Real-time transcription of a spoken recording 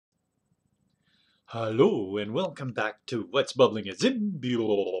Hello and welcome back to What's Bubbling at ZIM.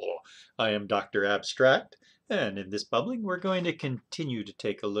 I am Dr. Abstract, and in this bubbling we're going to continue to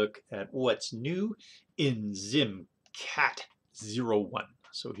take a look at what's new in ZIM Cat 01.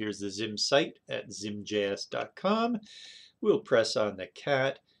 So here's the ZIM site at zimjs.com. We'll press on the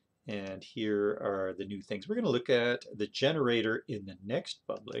cat, and here are the new things. We're going to look at the generator in the next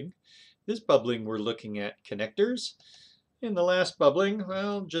bubbling. This bubbling we're looking at connectors. In the last bubbling,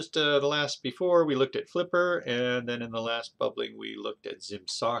 well, just the last before, we looked at Flipper, and then in the last bubbling, we looked at ZIM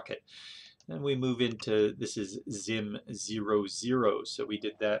socket. And we move into, this is ZIM 00. So we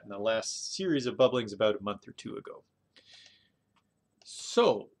did that in the last series of bubblings about a month or two ago.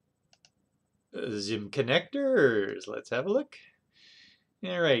 So, ZIM connectors, let's have a look.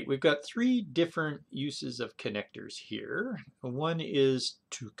 All right, we've got three different uses of connectors here. One is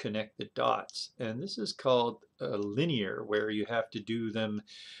to connect the dots, and this is called linear, where you have to do them.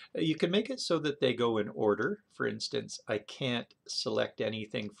 You can make it so that they go in order. For instance, I can't select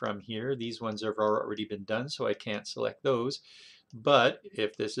anything from here. These ones have already been done, so I can't select those. But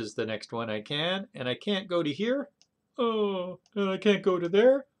if this is the next one, I can, and I can't go to here. Oh, and I can't go to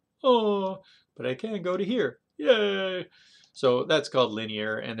there. Oh, but I can go to here. Yay! So that's called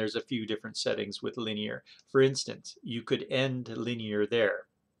linear, and there's a few different settings with linear. For instance, you could end linear there,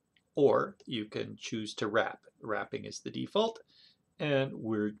 or you can choose to wrap. Wrapping is the default, and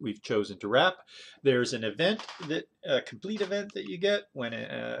we've chosen to wrap. There's an event, a complete event that you get when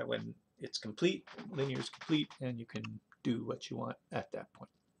it's complete, linear is complete, and you can do what you want at that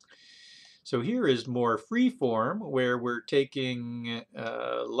point. So here is more free form, where we're taking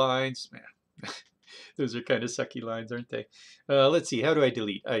lines. Those are kind of sucky lines, aren't they? Let's see, how do I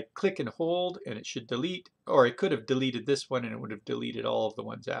delete? I click and hold and it should delete, or I could have deleted this one and it would have deleted all of the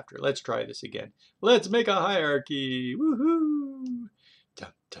ones after. Let's try this again. Let's make a hierarchy. Woohoo! Dum,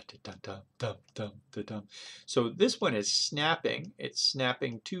 dum, dum, dum, dum, dum, dum, dum. So this one is snapping. It's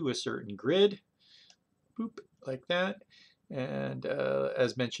snapping to a certain grid. Boop, like that. And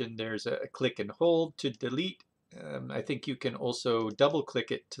as mentioned, there's a click and hold to delete. I think you can also double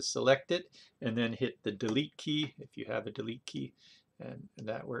click it to select it and then hit the delete key if you have a delete key, and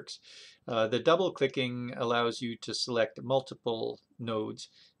that works. The double clicking allows you to select multiple nodes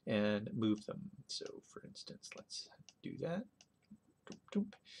and move them. So for instance, let's do that.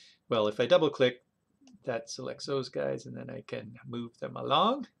 Well, if I double click, that selects those guys and then I can move them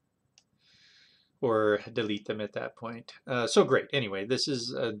along or delete them at that point. So great. Anyway, this is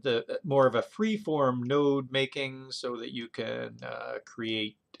the more of a free-form node making so that you can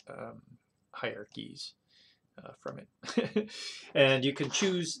create hierarchies from it. And you can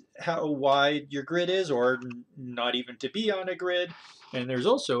choose how wide your grid is, or not even to be on a grid. And there's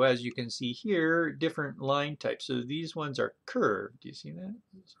also, as you can see here, different line types. So these ones are curved. Do you see that?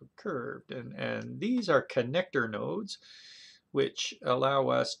 So curved. And these are connector nodes, which allow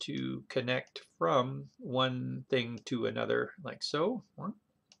us to connect from one thing to another, like so.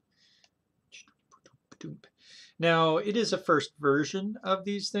 Now, it is a first version of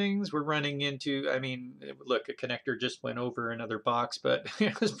these things. We're running into, I mean, look, a connector just went over another box, but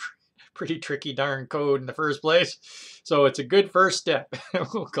it was pretty tricky darn code in the first place. So it's a good first step.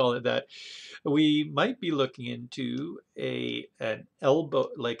 We'll call it that. We might be looking into an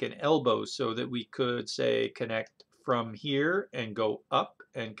elbow, so that we could say connect from here and go up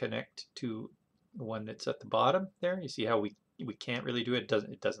and connect to the one that's at the bottom there. You see how we can't really do it.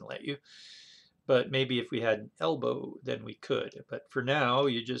 It doesn't let you. But maybe if we had an elbow, then we could. But for now,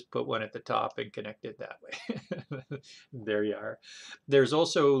 you just put one at the top and connect it that way. There you are. There's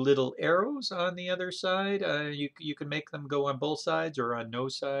also little arrows on the other side. You can make them go on both sides or on no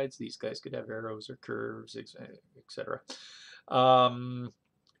sides. These guys could have arrows or curves, etc.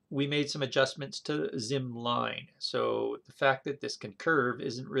 We made some adjustments to ZIM line. So the fact that this can curve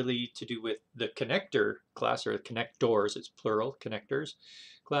isn't really to do with the connector class, or connectors, it's plural, connectors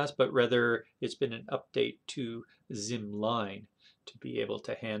class, but rather it's been an update to ZIM line to be able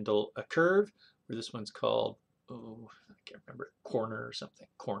to handle a curve, where this one's called, oh, I can't remember, corner or something,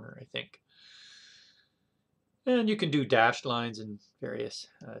 corner, I think. And you can do dashed lines and various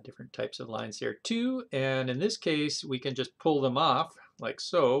different types of lines there too. And in this case, we can just pull them off like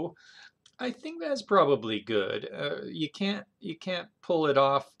so. I think that's probably good. You can't pull it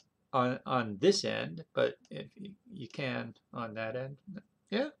off on this end, but if you can on that end.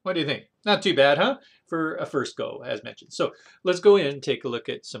 Yeah, what do you think? Not too bad, huh? For a first go, as mentioned. So let's go in and take a look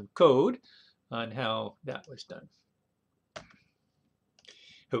at some code on how that was done.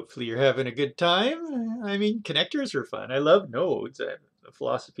 Hopefully you're having a good time. I mean, connectors are fun. I love nodes. I have a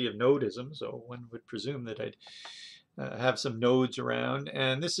philosophy of nodism, so one would presume that I'd have some nodes around,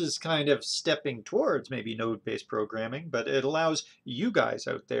 and this is kind of stepping towards maybe node-based programming, but it allows you guys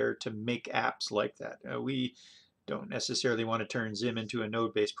out there to make apps like that. We don't necessarily want to turn ZIM into a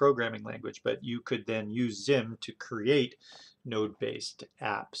node-based programming language, but you could then use ZIM to create node-based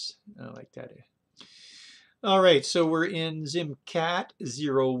apps like that. All right, so we're in ZimCat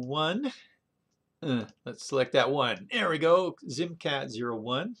 01. Let's select that one. There we go, ZimCat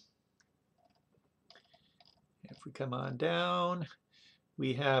 01. If we come on down,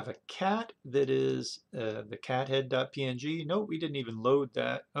 we have a cat that is the cathead.png. No, we didn't even load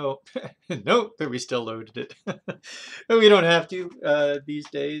that. Oh, no, but we still loaded it. But we don't have to these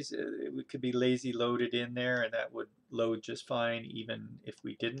days. It could be lazy loaded in there, and that would load just fine even if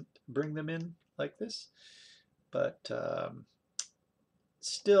we didn't bring them in like this. But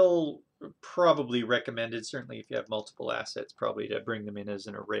still probably recommended, certainly if you have multiple assets, probably to bring them in as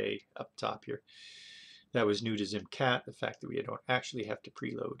an array up top here. That was new to ZimCat, the fact that we don't actually have to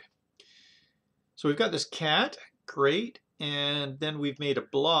preload. So we've got this cat, great, and then we've made a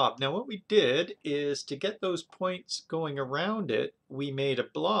blob. Now what we did is to get those points going around it, we made a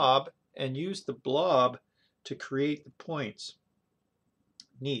blob and used the blob to create the points.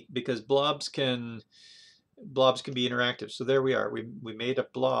 Neat, because blobs can be interactive. So there we are. We made a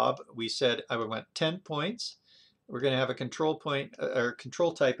blob. We said I want 10 points. We're going to have a control point or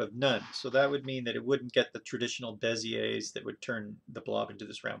control type of none. So that would mean that it wouldn't get the traditional Beziers that would turn the blob into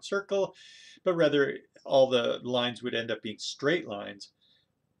this round circle, but rather all the lines would end up being straight lines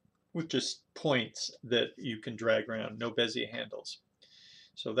with just points that you can drag around, no Bezier handles.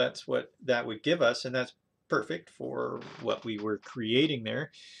 So that's what that would give us, and that's perfect for what we were creating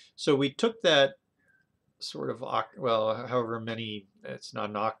there. So we took that sort of, well, however many, it's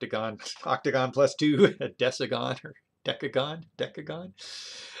not an octagon, octagon plus 2, a decigon or decagon.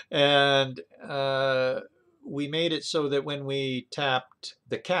 And we made it so that when we tapped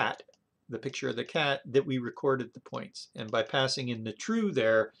the cat, the picture of the cat, that we recorded the points. And by passing in the true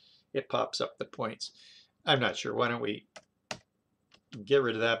there, it pops up the points. I'm not sure. Why don't we get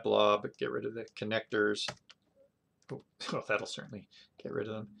rid of that blob, get rid of the connectors. Oh, that'll certainly get rid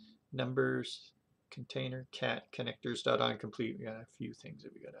of them. Numbers, container, cat, connectors, dot on complete. We got a few things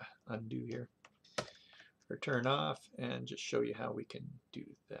that we got to undo here. Or turn off and just show you how we can do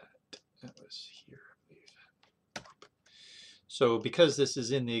that. That was here, I believe. So because this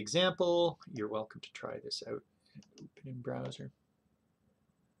is in the example, you're welcome to try this out. Open in browser.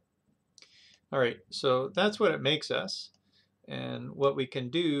 All right, so that's what it makes us. And what we can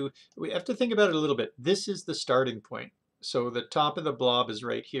do, we have to think about it a little bit. This is the starting point. So the top of the blob is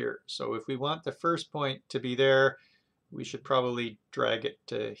right here. So if we want the first point to be there, we should probably drag it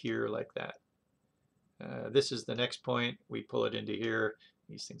to here like that. This is the next point. We pull it into here.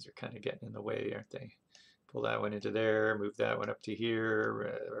 These things are kind of getting in the way, aren't they? Pull that one into there, move that one up to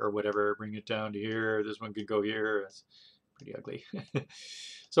here, or whatever, bring it down to here. This one could go here. That's pretty ugly.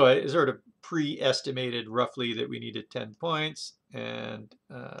 So I sort of pre-estimated roughly that we needed 10 points, and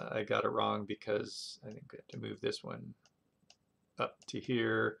I got it wrong because I think I have to move this one up to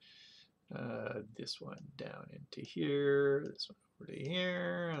here, this one down into here, this one over to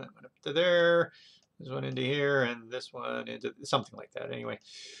here, that one up to there, this one into here, and this one into something like that. Anyway,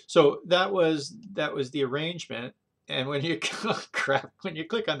 so that was the arrangement. And when you when you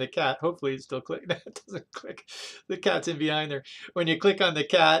click on the cat, hopefully it's still clicking. That doesn't click. The cat's in behind there. When you click on the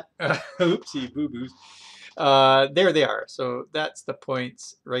cat, oopsie boo boos. There they are. So that's the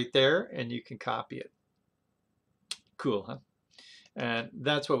points right there, and you can copy it. Cool, huh? And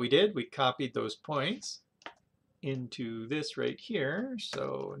that's what we did. We copied those points into this right here.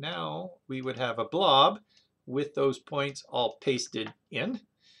 So now we would have a blob with those points all pasted in.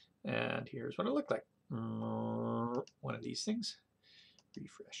 And here's what it looked like. One of these things.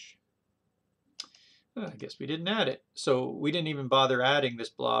 Refresh. I guess we didn't add it. So we didn't even bother adding this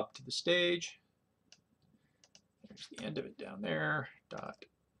blob to the stage. There's the end of it down there. Dot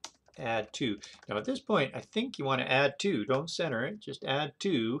add to. Now at this point, I think you want to add to. Don't center it. Just add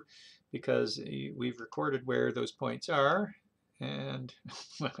to, because we've recorded where those points are. And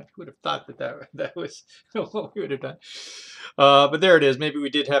well, I would have thought that was what we would have done. But there it is. Maybe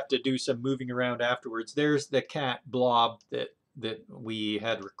we did have to do some moving around afterwards. There's the cat blob that we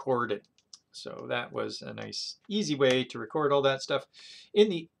had recorded. So that was a nice, easy way to record all that stuff. In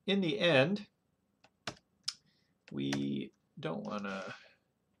the end, we don't want to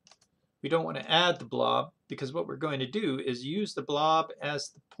add the blob, because what we're going to do is use the blob as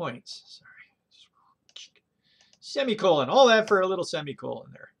the points. Sorry. Semicolon, all that for a little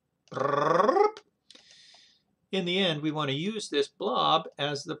semicolon there. in the end, we want to use this blob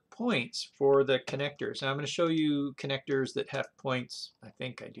as the points for the connectors. Now I'm going to show you connectors that have points. I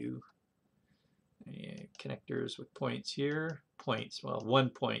think I do. Yeah, connectors with points here. Points, well, 1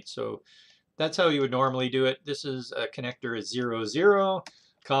 point. So that's how you would normally do it. This is a connector at 0, 0,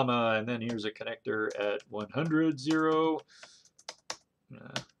 comma, and then here's a connector at 100, 0,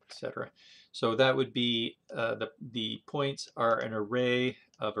 etc. So that would be the points are an array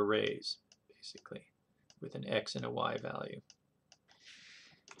of arrays, basically, with an x and a y value.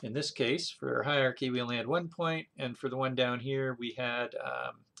 In this case, for our hierarchy, we only had 1 point, and for the one down here, we had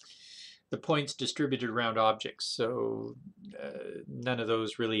the points distributed around objects. So none of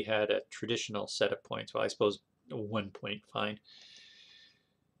those really had a traditional set of points. Well, I suppose 1 point, fine.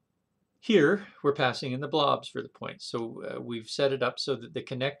 Here, we're passing in the blobs for the points. So we've set it up so that the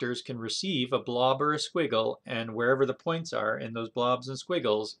connectors can receive a blob or a squiggle, and wherever the points are in those blobs and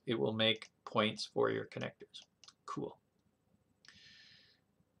squiggles, it will make points for your connectors. Cool.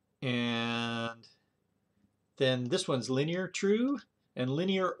 And then this one's linear true and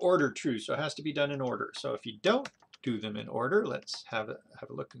linear order true, so it has to be done in order. So if you don't do them in order, let's have a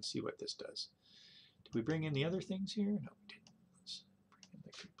look and see what this does. Did we bring in the other things here? No, we didn't. Let's bring in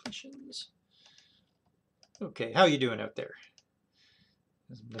the completions. Okay, how you doing out there?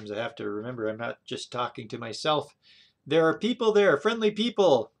 Sometimes I have to remember I'm not just talking to myself. There are people there, friendly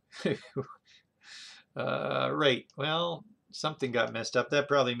people. Right, well, something got messed up. That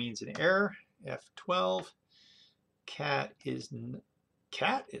probably means an error. F12. Cat is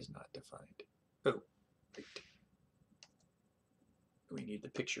not defined. Oh, right. We need the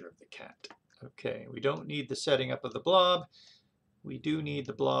picture of the cat. Okay, we don't need the setting up of the blob. We do need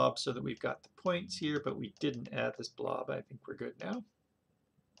the blob so that we've got the points here, but we didn't add this blob. I think we're good now.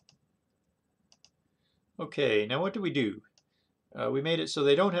 Okay, now what do we do? We made it so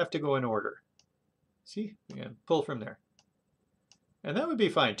they don't have to go in order. See, we can pull from there. And that would be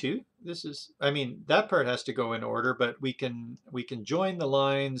fine too. This is, I mean, that part has to go in order, but we can join the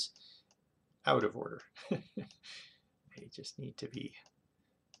lines out of order. They just need to be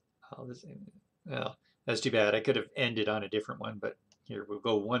all the same. Well, that's too bad. I could have ended on a different one, but here we'll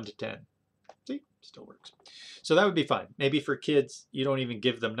go 1 to 10. See, still works. So that would be fine. Maybe for kids, you don't even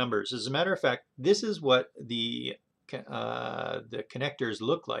give them numbers. As a matter of fact, this is what the connectors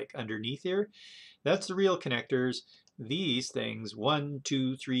look like underneath here. That's the real connectors. These things, 1,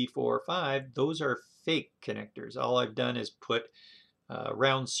 2, 3, 4, 5, those are fake connectors. All I've done is put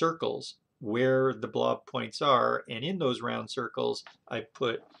round circles where the blob points are, and in those round circles, I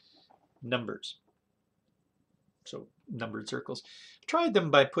put numbers. So numbered circles. Tried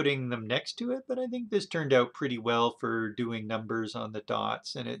them by putting them next to it, but I think this turned out pretty well for doing numbers on the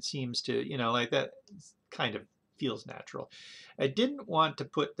dots, and it seems to, you know, like that kind of feels natural. I didn't want to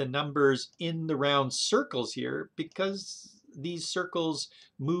put the numbers in the round circles here because these circles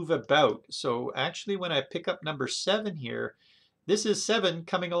move about. So actually when I pick up number 7 here, this is 7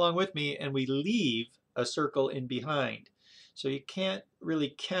 coming along with me, and we leave a circle in behind. So you can't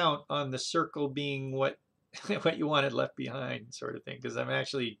really count on the circle being what you wanted left behind, sort of thing, because I'm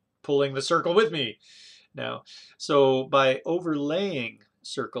actually pulling the circle with me now. So by overlaying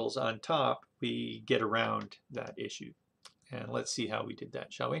circles on top, we get around that issue. And let's see how we did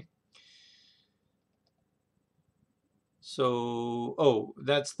that, shall we? So, oh,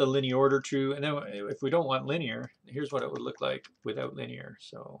 that's the linear order true. And then if we don't want linear, here's what it would look like without linear.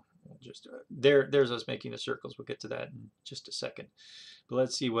 So we'll just, there's us making the circles. We'll get to that in just a second. But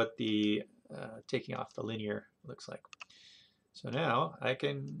let's see what the taking off the linear looks like. So now I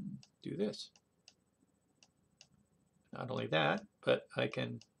can do this. Not only that, but I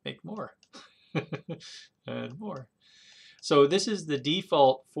can make more and more. So this is the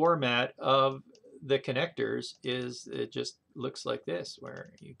default format of the connectors. Is it just looks like this,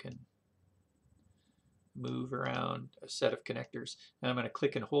 where you can move around a set of connectors. And I'm going to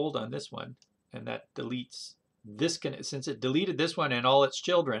click and hold on this one, and that deletes this. Since it deleted this one and all its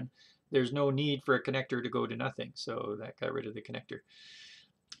children, there's no need for a connector to go to nothing. So that got rid of the connector.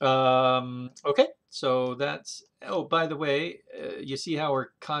 Okay, so that's, oh, by the way, you see how we're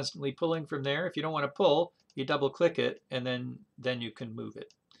constantly pulling from there? If you don't want to pull, you double click it, and then you can move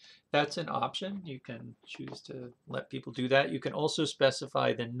it. That's an option. You can choose to let people do that. You can also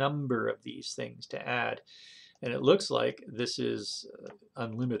specify the number of these things to add. And it looks like this is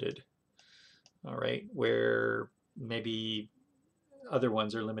unlimited, all right, where maybe other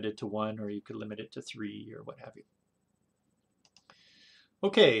ones are limited to 1, or you could limit it to 3 or what have you.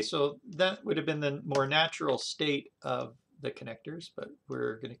 Okay, so that would have been the more natural state of the connectors, but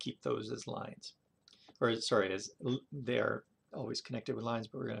we're going to keep those as lines. Or sorry, as they are always connected with lines,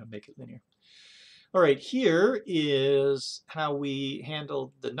 but we're going to make it linear. All right, here is how we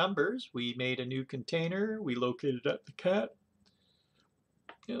handled the numbers. We made a new container. We located at the cat.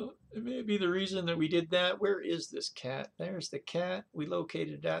 You know, it may be the reason that we did that. Where is this cat? There's the cat. We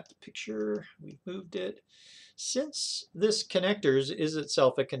located at the picture. We moved it. Since this connectors is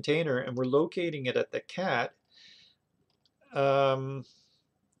itself a container and we're locating it at the cat,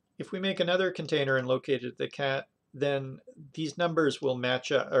 if we make another container and locate it at the cat, then these numbers will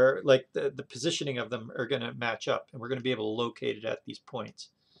match up, or like the positioning of them are going to match up, and we're going to be able to locate it at these points.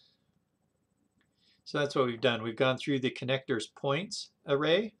 So that's what we've done. We've gone through the connectors points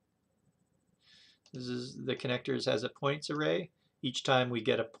array. This is the connectors as a points array. Each time we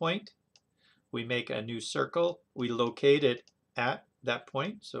get a point, we make a new circle. We locate it at that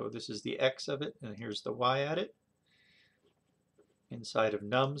point. So this is the X of it, and here's the Y at it. Inside of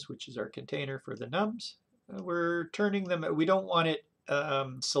nums, which is our container for the nums. We're turning them, we don't want it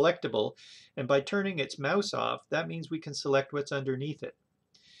selectable, and by turning its mouse off, that means we can select what's underneath it.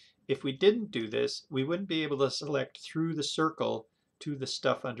 If we didn't do this, we wouldn't be able to select through the circle to the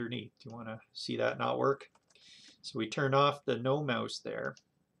stuff underneath. Do you want to see that not work? So we turn off the no mouse there,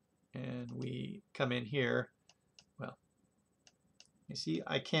 and we come in here. Well, you see,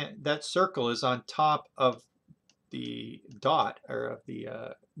 I can't, that circle is on top of the dot, or of the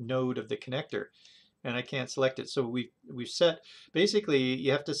node of the connector, and I can't select it. So we've set, basically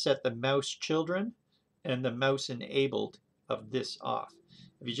you have to set the mouse children and the mouse enabled of this off.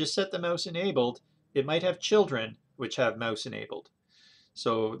 If you just set the mouse enabled, it might have children which have mouse enabled.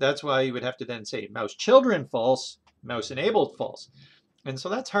 So that's why you would have to then say mouse children false, mouse enabled false. And so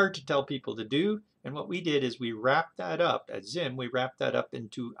that's hard to tell people to do. And what we did is we wrapped that up at ZIM. We wrapped that up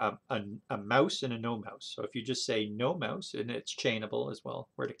into a mouse and a no mouse. So if you just say no mouse, and it's chainable as well.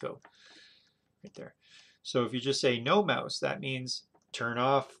 Where'd it go? Right there. So if you just say no mouse, that means turn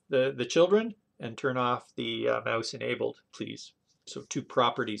off the children and turn off the mouse enabled, please. So two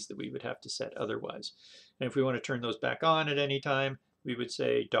properties that we would have to set otherwise. And if we want to turn those back on at any time, we would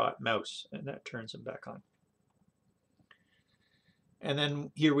say dot mouse, and that turns them back on. And then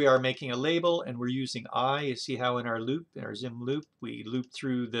here we are making a label, and we're using I. You see how in our loop, in our ZIM loop, we loop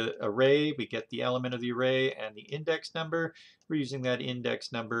through the array, we get the element of the array and the index number. We're using that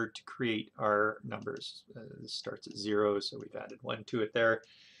index number to create our numbers. This starts at 0, so we've added 1 to it there.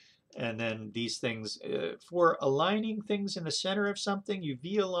 And then these things, for aligning things in the center of something, you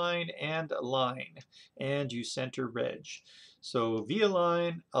v-align and align, and you center reg. So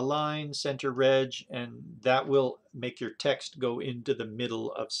v-align, align, center reg, and that will make your text go into the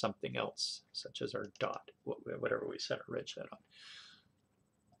middle of something else, such as our dot, whatever we center reg that on.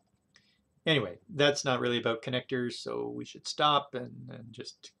 Anyway, that's not really about connectors, so we should stop and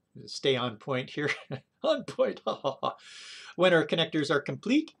just stay on point here. On point. When our connectors are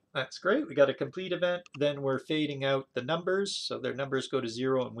complete, that's great. We got a complete event. Then we're fading out the numbers. So their numbers go to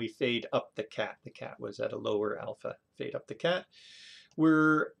 0, and we fade up the cat. The cat was at a lower alpha. Fade up the cat.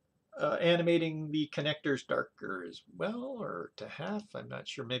 We're animating the connectors darker as well, or to half. I'm not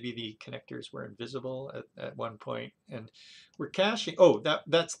sure. Maybe the connectors were invisible at one point. And we're caching. Oh,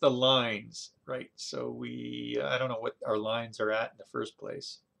 that's the lines, right? So I don't know what our lines are at in the first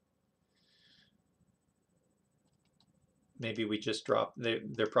place. Maybe we just drop,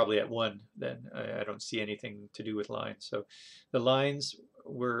 they're probably at 1 then. I don't see anything to do with lines. So the lines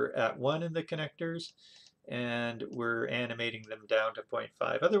were at 1 in the connectors, and we're animating them down to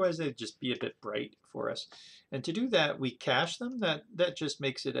 0.5. Otherwise they'd just be a bit bright for us. And to do that, we cache them. That just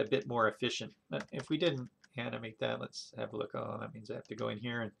makes it a bit more efficient. If we didn't animate that, let's have a look. Oh, that means I have to go in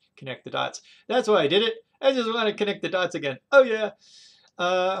here and connect the dots. That's why I did it. I just want to connect the dots again. Oh yeah.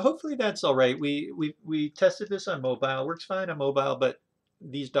 Hopefully that's all right. We tested this on mobile. Works fine on mobile, but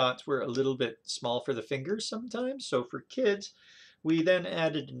these dots were a little bit small for the fingers sometimes. So for kids, we then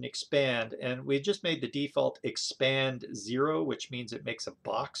added an expand, and we just made the default expand 0, which means it makes a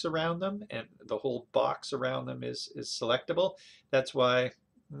box around them, and the whole box around them is selectable. That's why,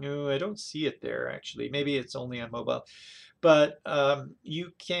 no, I don't see it there actually. Maybe it's only on mobile. But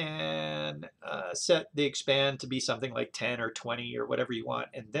you can set the expand to be something like 10 or 20 or whatever you want,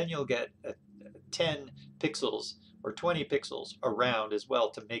 and then you'll get 10 pixels or 20 pixels around as well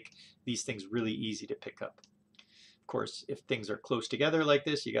to make these things really easy to pick up. Of course, if things are close together like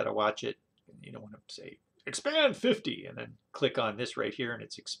this, you got to watch it. You don't want to say expand 50 and then click on this right here and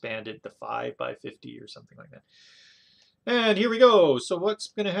it's expanded to 5 by 50 or something like that. And here we go. So what's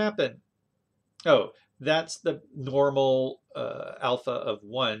going to happen? Oh, that's the normal alpha of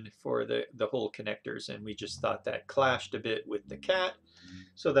 1 for the whole connectors, and we just thought that clashed a bit with the cat.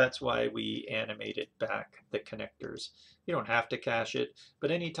 So that's why we animated back the connectors. You don't have to cache it,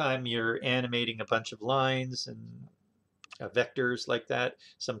 but anytime you're animating a bunch of lines and vectors like that,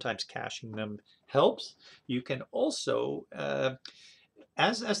 sometimes caching them helps. You can also,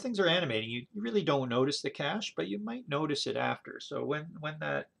 as things are animating, you really don't notice the cache, but you might notice it after. So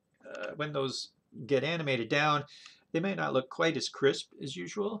when those get animated down, they may not look quite as crisp as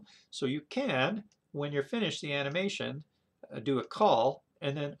usual. So you can, when you're finished the animation, do a call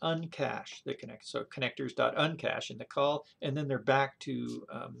and then uncache the connect. So connectors.uncache in the call, and then they're back to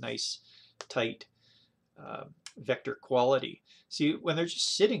nice, tight vector quality. See, when they're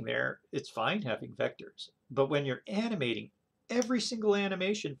just sitting there, it's fine having vectors. But when you're animating, every single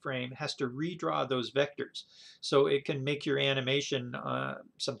animation frame has to redraw those vectors. So it can make your animation,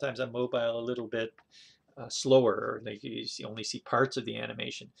 sometimes on mobile, a little bit slower, or you only see parts of the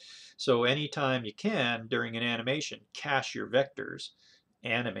animation. So anytime you can, during an animation, cache your vectors,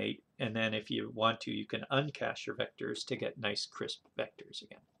 animate, and then if you want to, you can uncache your vectors to get nice, crisp vectors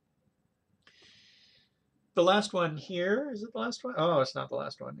again. The last one here, is it the last one? Oh, it's not the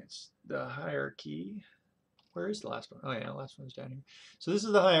last one. It's the hierarchy. Where is the last one? Oh yeah, the last one's down here. So this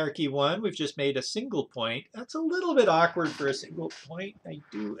is the hierarchy one. We've just made a single point. That's a little bit awkward for a single point. I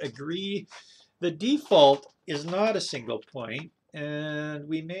do agree. The default is not a single point, and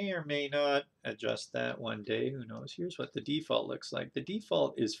we may or may not adjust that one day. Who knows? Here's what the default looks like. The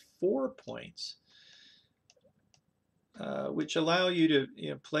default is 4 points. Which allow you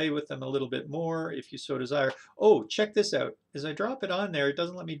to play with them a little bit more if you so desire. Oh, check this out. As I drop it on there, it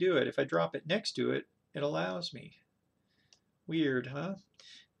doesn't let me do it. If I drop it next to it, it allows me. Weird, huh?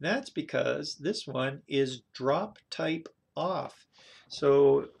 That's because this one is drop type off.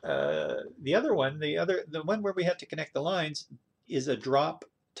 So the other one, the one where we had to connect the lines, is a drop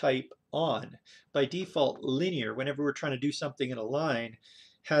type on. By default, linear, whenever we're trying to do something in a line,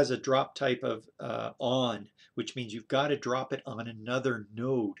 has a drop type of on, which means you've got to drop it on another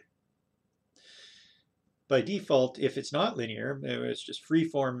node. By default, if it's not linear, it's just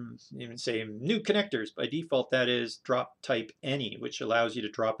freeform, even say new connectors, by default that is drop type any, which allows you to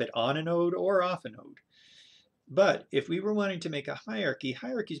drop it on a node or off a node. But if we were wanting to make a hierarchy,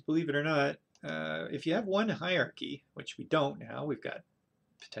 hierarchies, believe it or not, if you have one hierarchy, which we don't now, we've got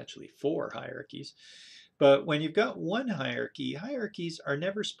potentially 4 hierarchies. But when you've got one hierarchy, hierarchies are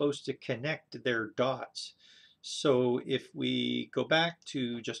never supposed to connect their dots. So if we go back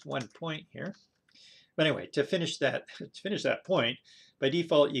to just one point here, but anyway, to finish that point, by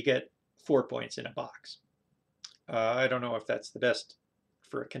default you get 4 points in a box. I don't know if that's the best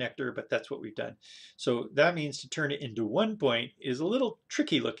for a connector, but that's what we've done. So that means to turn it into 1 point is a little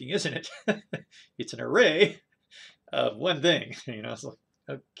tricky looking, isn't it? It's an array of one thing, so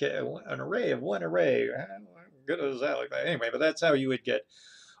okay, an array of one array. How good does that look like? Anyway, but that's how you would get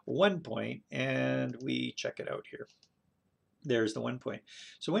 1 point, and we check it out here. There's the 1 point.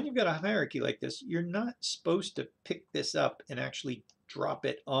 So when you've got a hierarchy like this, you're not supposed to pick this up and actually drop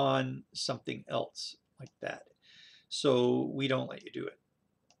it on something else like that. So we don't let you do it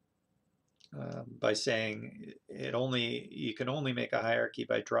by saying you can only make a hierarchy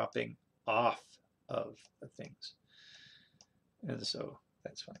by dropping off of the things. And so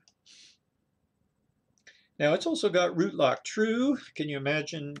that's fine. Now it's also got root lock true. Can you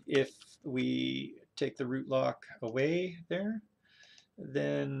imagine if we take the root lock away there?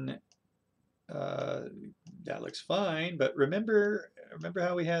 Then that looks fine. But remember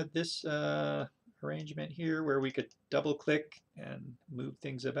how we had this arrangement here where we could double click and move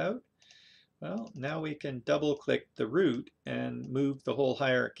things about? Well, now we can double click the root and move the whole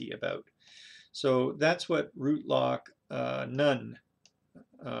hierarchy about. So that's what root lock none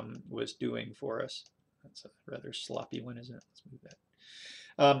was doing for us. That's a rather sloppy one, isn't it? Let's move that.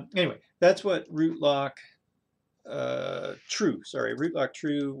 Anyway, that's what root lock true, sorry, root lock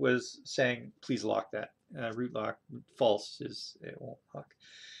true was saying, please lock that. Root lock false is it won't lock.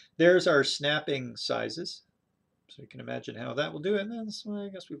 There's our snapping sizes. So you can imagine how that will do it. And then I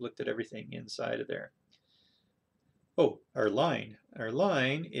guess we've looked at everything inside of there. Oh, our line. Our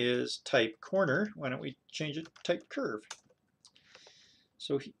line is type corner. Why don't we change it to type curve?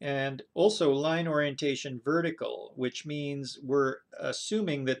 So, and also line orientation vertical, which means we're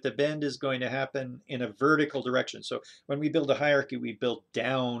assuming that the bend is going to happen in a vertical direction. So when we build a hierarchy, we build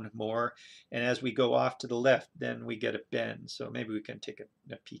down more. And as we go off to the left, then we get a bend. So maybe we can take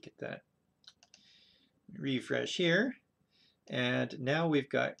a peek at that. Refresh here. And now we've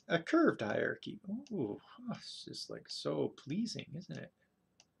got a curved hierarchy. Ooh, it's just like so pleasing, isn't it?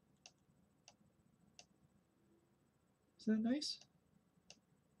 Isn't that nice?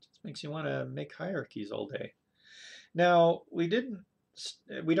 Just makes you want to make hierarchies all day. Now, we didn't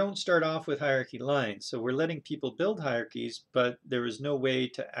we don't start off with hierarchy lines. So we're letting people build hierarchies, but there is no way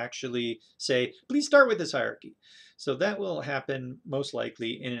to actually say, please start with this hierarchy. So that will happen most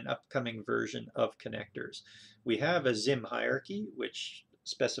likely in an upcoming version of connectors. We have a ZIM hierarchy, which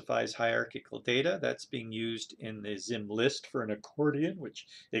specifies hierarchical data. That's being used in the ZIM list for an accordion, which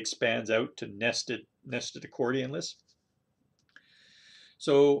expands out to nested accordion lists.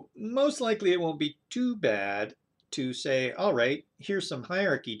 So most likely it won't be too bad to say, all right, here's some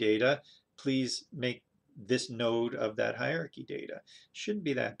hierarchy data. Please make this node of that hierarchy data. Shouldn't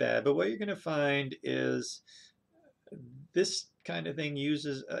be that bad, but what you're going to find is this kind of thing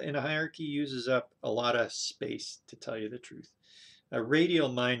uses, in a hierarchy, uses up a lot of space, to tell you the truth. A radial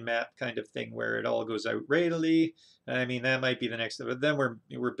mind map kind of thing where it all goes out radially. I mean, that might be the next, but then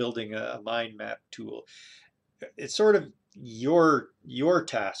we're building a mind map tool. It's sort of your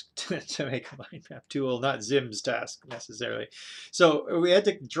task to make a mind map tool, not ZIM's task necessarily. So we had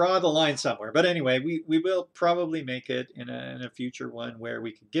to draw the line somewhere. But anyway, we will probably make it in a future one where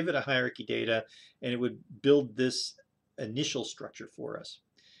we could give it a hierarchy data and it would build this initial structure for us.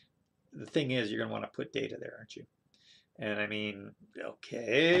 The thing is, you're going to want to put data there, aren't you? And I mean,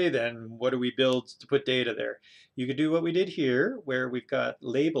 okay, then what do we build to put data there? You could do what we did here, where we've got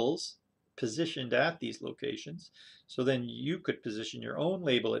labels positioned at these locations. So then you could position your own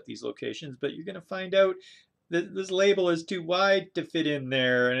label at these locations, but you're going to find out that this label is too wide to fit in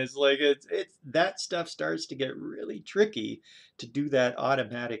there. And it's like, that stuff starts to get really tricky to do that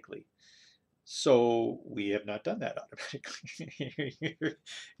automatically. So we have not done that automatically.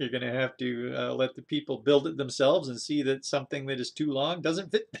 You're going to have to let the people build it themselves and see that something that is too long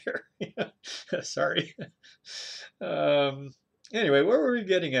doesn't fit there. Sorry. Anyway, what were we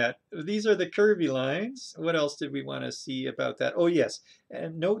getting at? These are the curvy lines. What else did we want to see about that? Oh, yes.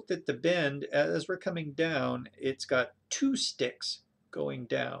 And note that the bend, as we're coming down, it's got two sticks going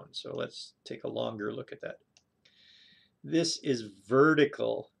down. So let's take a longer look at that. This is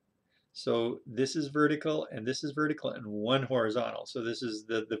vertical. So this is vertical and this is vertical and one horizontal. So this is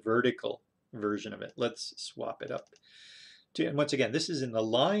the vertical version of it. Let's swap it up. And once again, this is in the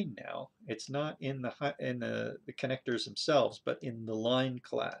line now. It's not in the connectors themselves, but in the line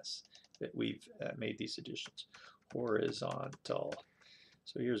class that we've made these additions. Horizontal.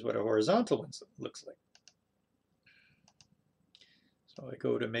 So here's what a horizontal one looks like. So I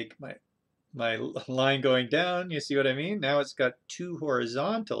go to make my line going down, you see what I mean? Now it's got two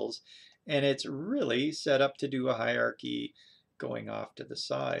horizontals and it's really set up to do a hierarchy going off to the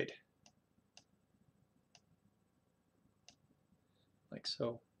side. Like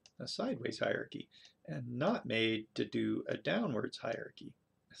so, a sideways hierarchy, and not made to do a downwards hierarchy.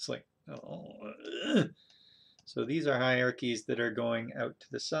 It's like, oh. So these are hierarchies that are going out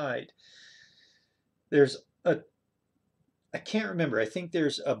to the side. There's I can't remember. I think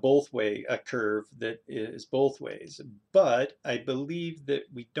there's a a curve that is both ways, but I believe that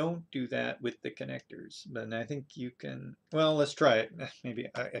we don't do that with the connectors. And I think you can, well, let's try it. Maybe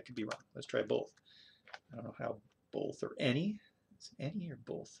I could be wrong. Let's try both. I don't know how both or any. It's any or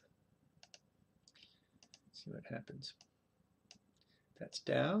both. Let's see what happens. That's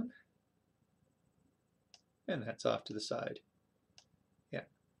down. And that's off to the side. Yeah.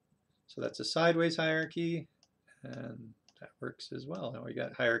 So that's a sideways hierarchy. And that works as well. Now we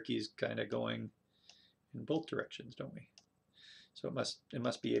got hierarchies kind of going in both directions, don't we? So it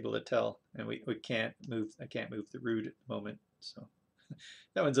must be able to tell. And we can't move, I can't move the root at the moment. So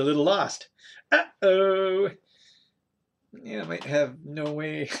that one's a little lost. Uh-oh. Yeah, I might have no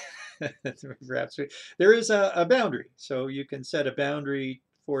way. Perhaps there is a boundary. So you can set a boundary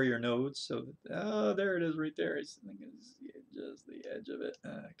for your nodes. So that, oh, there it is right there. I think it's just the edge of it.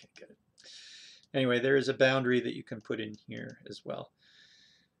 I can't get it. Anyway, there is a boundary that you can put in here as well.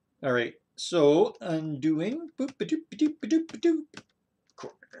 All right, so undoing, boop, ba doop, ba doop, ba doop, ba doop,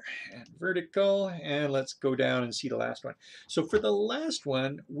 corner and vertical, and let's go down and see the last one. So for the last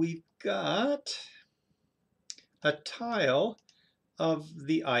one, we've got a tile of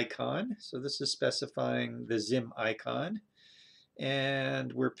the icon. So this is specifying the ZIM icon.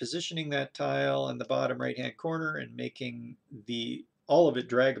 And we're positioning that tile in the bottom right-hand corner and making all of it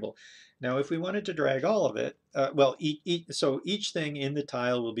draggable. Now, if we wanted to drag all of it, well, so each thing in the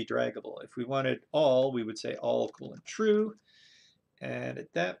tile will be draggable. If we wanted all, we would say all : true. And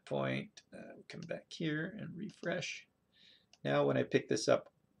at that point, come back here and refresh. Now, when I pick this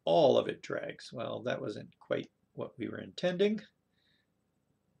up, all of it drags. Well, that wasn't quite what we were intending.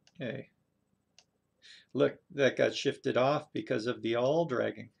 Okay. Look, that got shifted off because of the all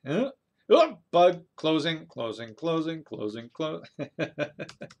dragging. Oh, bug, closing, closing, closing, closing, close.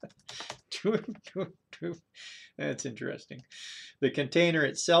 That's interesting. The container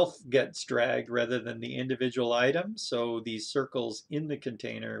itself gets dragged rather than the individual item, so these circles in the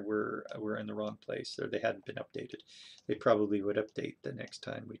container were in the wrong place, or they hadn't been updated. They probably would update the next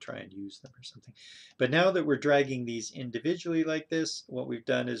time we try and use them or something. But now that we're dragging these individually like this, what we've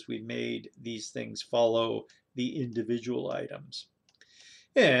done is we've made these things follow the individual items.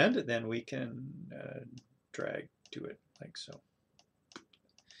 And then we can drag to it like so.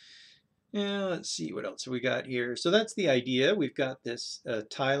 Yeah, let's see what else we got here. So that's the idea. We've got this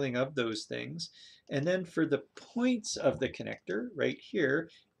tiling of those things. And then for the points of the connector right here,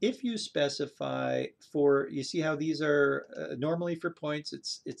 if you specify for, you see how these are normally for points,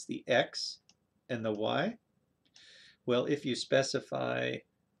 it's the X and the Y. Well, if you specify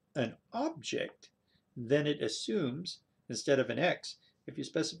an object, then it assumes, instead of an X, if you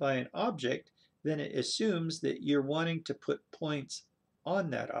specify an object, then it assumes that you're wanting to put points on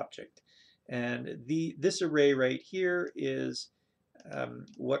that object. And this array right here is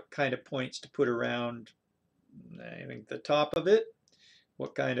what kind of points to put around, I think, the top of it,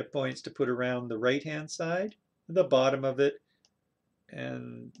 what kind of points to put around the right-hand side, the bottom of it,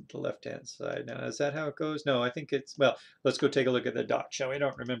 and the left-hand side. Now, is that how it goes? No, I think it's, well, let's go take a look at the dot, shall we? I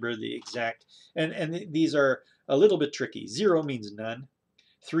don't remember the exact, and these are a little bit tricky. 0 means none.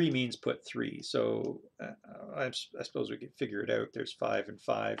 3 means put 3. So I suppose we could figure it out. There's 5 and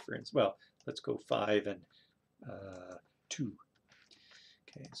 5, for instance. Well, let's go 5 and 2.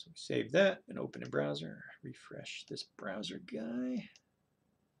 Okay, so we save that and open a browser. Refresh this browser guy.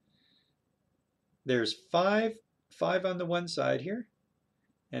 There's 5 on the one side here,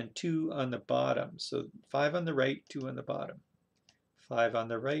 and 2 on the bottom. So 5 on the right, 2 on the bottom. 5 on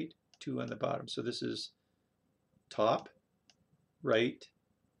the right, 2 on the bottom. So this is top, right.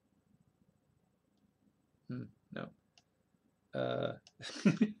 No.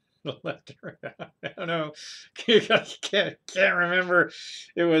 Left or right. I don't know. Can't remember.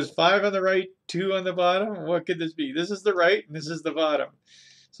 It was 5 on the right, 2 on the bottom. What could this be? This is the right, and this is the bottom.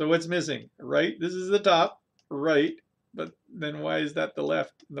 So what's missing? Right. This is the top. Right. But then why is that the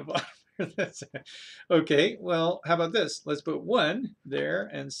left and the bottom? Okay. Well, how about this? Let's put 1 there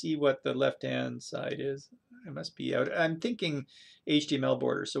and see what the left-hand side is. I must be out. I'm thinking HTML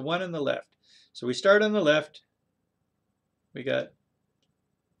border. So 1 on the left. So we start on the left. We got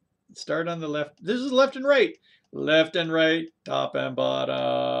start on the left. This is left and right. Left and right, top and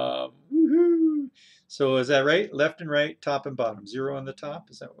bottom. Woohoo! So is that right? Left and right, top and bottom. 0 on the top.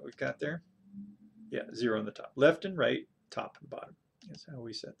 Is that what we've got there? Yeah, 0 on the top. Left and right, top and bottom. That's how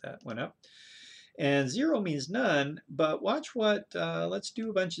we set that one up. And 0 means none, but watch what, let's do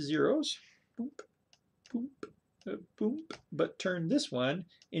a bunch of zeros. Boop, boop, boop, but turn this one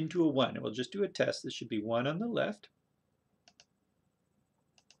into a 1. And we'll just do a test. This should be 1 on the left.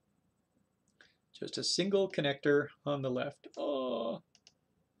 Just a single connector on the left. Oh.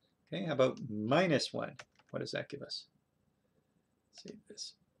 Okay, how about -1? What does that give us? Save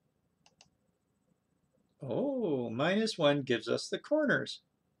this. Oh, -1 gives us the corners.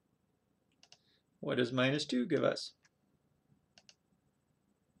 What does -2 give us?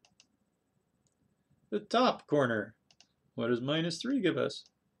 The top corner. What does -3 give us?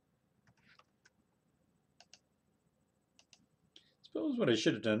 Suppose what I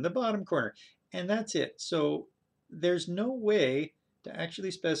should have done, the bottom corner. And that's it. So there's no way to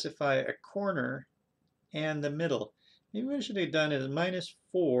actually specify a corner and the middle. Maybe what I should have done is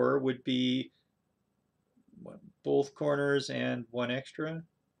 -4 would be what, both corners and 1 extra,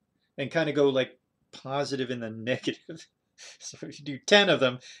 and kind of go like positive and the negative. So if you do 10 of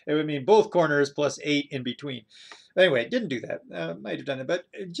them, it would mean both corners plus 8 in between. Anyway, didn't do that. Might have done it, but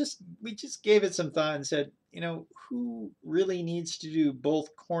we just gave it some thought and said, you know, who really needs to do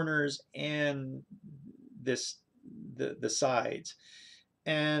both corners and the sides?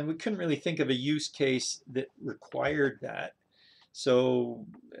 And we couldn't really think of a use case that required that. So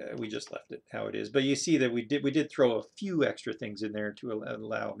we just left it how it is. But you see that we did throw a few extra things in there to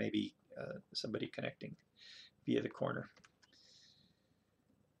allow maybe somebody connecting via the corner.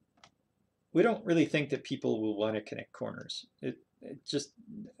 We don't really think that people will want to connect corners.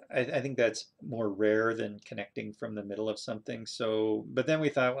 I think that's more rare than connecting from the middle of something. So, but then we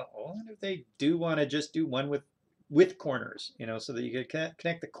thought, well, what if they do want to just do one with corners, you know, so that you can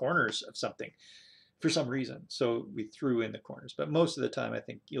connect the corners of something for some reason. So we threw in the corners. But most of the time, I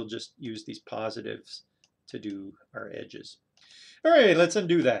think you'll just use these positives to do our edges. All right, let's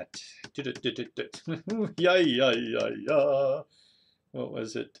undo that. Yeah. What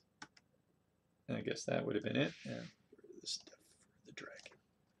was it? I guess that would have been it. And the stuff for the dragon.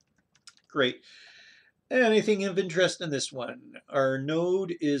 Great. Anything of interest in this one? Our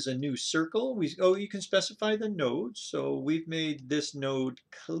node is a new circle. You can specify the node. So we've made this node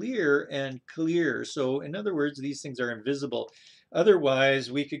clear and clear. So in other words, these things are invisible.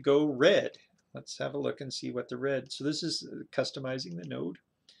 Otherwise, we could go red. Let's have a look and see what the red. So this is customizing the node.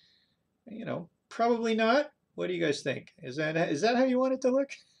 You know, probably not. What do you guys think? Is that how you want it to look?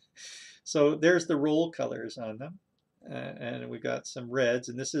 So there's the roll colors on them. And we got some reds,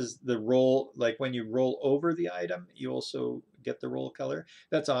 and this is the roll, like when you roll over the item, you also get the roll color.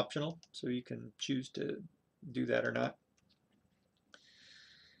 That's optional, so you can choose to do that or not.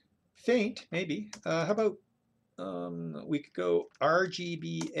 Faint, maybe. How about we could go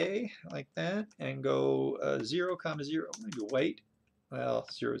RGBA like that and go 0, 0. I'm going to do white. Well,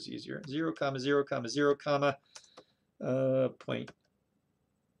 0 is easier. 0, 0, 0,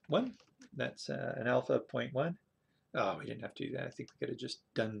 0.1. That's an alpha 0.1. Oh, we didn't have to do that. I think we could have just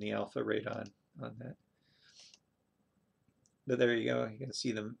done the alpha right on that. But there you go. You can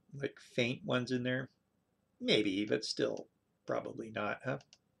see them like faint ones in there. Maybe, but still probably not, huh?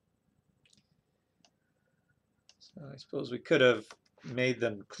 So I suppose we could have made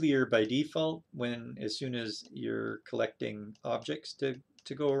them clear by default as soon as you're collecting objects to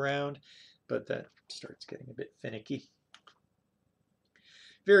go around, but that starts getting a bit finicky.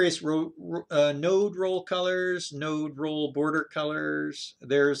 Various node roll colors, node roll border colors.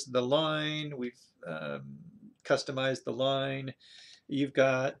 There's the line. We've customized the line. You've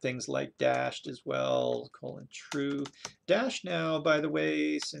got things like dashed as well, :true. Dash now, by the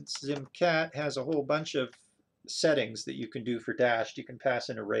way, since ZIMCat has a whole bunch of settings that you can do for dashed, you can pass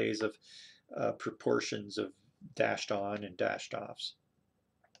in arrays of proportions of dashed on and dashed offs.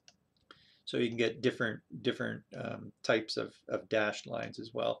 So you can get different types of dashed lines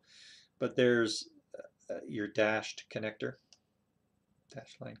as well. But there's your dashed connector,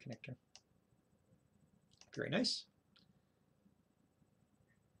 dashed line connector. Very nice.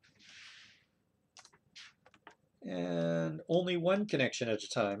 And only one connection at a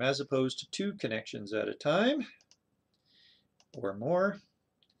time, as opposed to 2 connections at a time or more.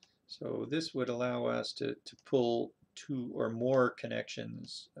 So this would allow us to pull 2 or more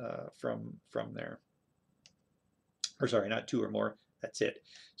connections from there. Or sorry, not 2 or more, that's it.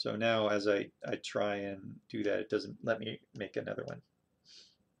 So now as I try and do that, it doesn't let me make another one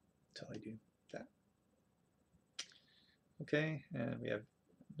until I do that. Okay, and we have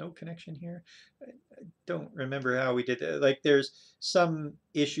no connection here. I don't remember how we did that. Like there's some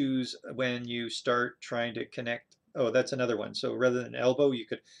issues when you start trying to connect. Oh, that's another one. So rather than elbow, you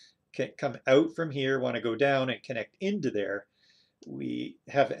could come out from here, want to go down and connect into there. We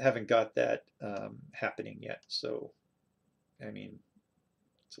haven't got that happening yet. So, I mean,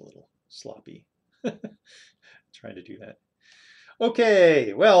 it's a little sloppy trying to do that.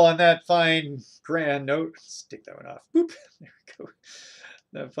 Okay, well, on that fine, grand note, let's take that one off. Boop, there we go.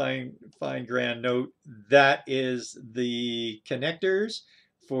 That fine, grand note, that is the connectors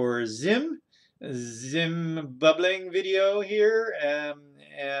for ZIM bubbling video here, and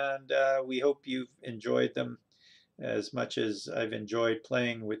we hope you've enjoyed them as much as I've enjoyed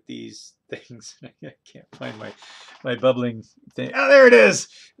playing with these things. I can't find my bubbling thing. Oh, there it is!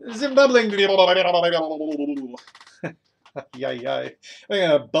 ZIM bubbling video. Yeah. I'm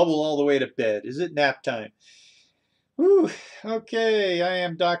gonna bubble all the way to bed. Is it nap time? Whew. Okay, I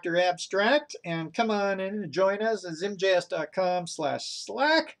am Dr. Abstract, and come on in and join us at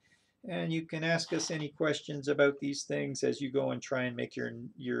zimjs.com/Slack, and you can ask us any questions about these things as you go and try and make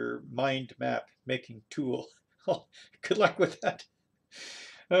your mind map making tool. Oh, good luck with that.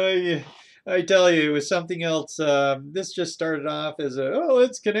 I tell you, it was something else. This just started off as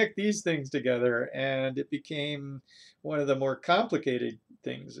let's connect these things together, and it became one of the more complicated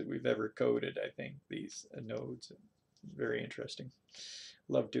things that we've ever coded, I think, these nodes. Very interesting.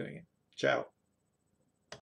 Love doing it. Ciao.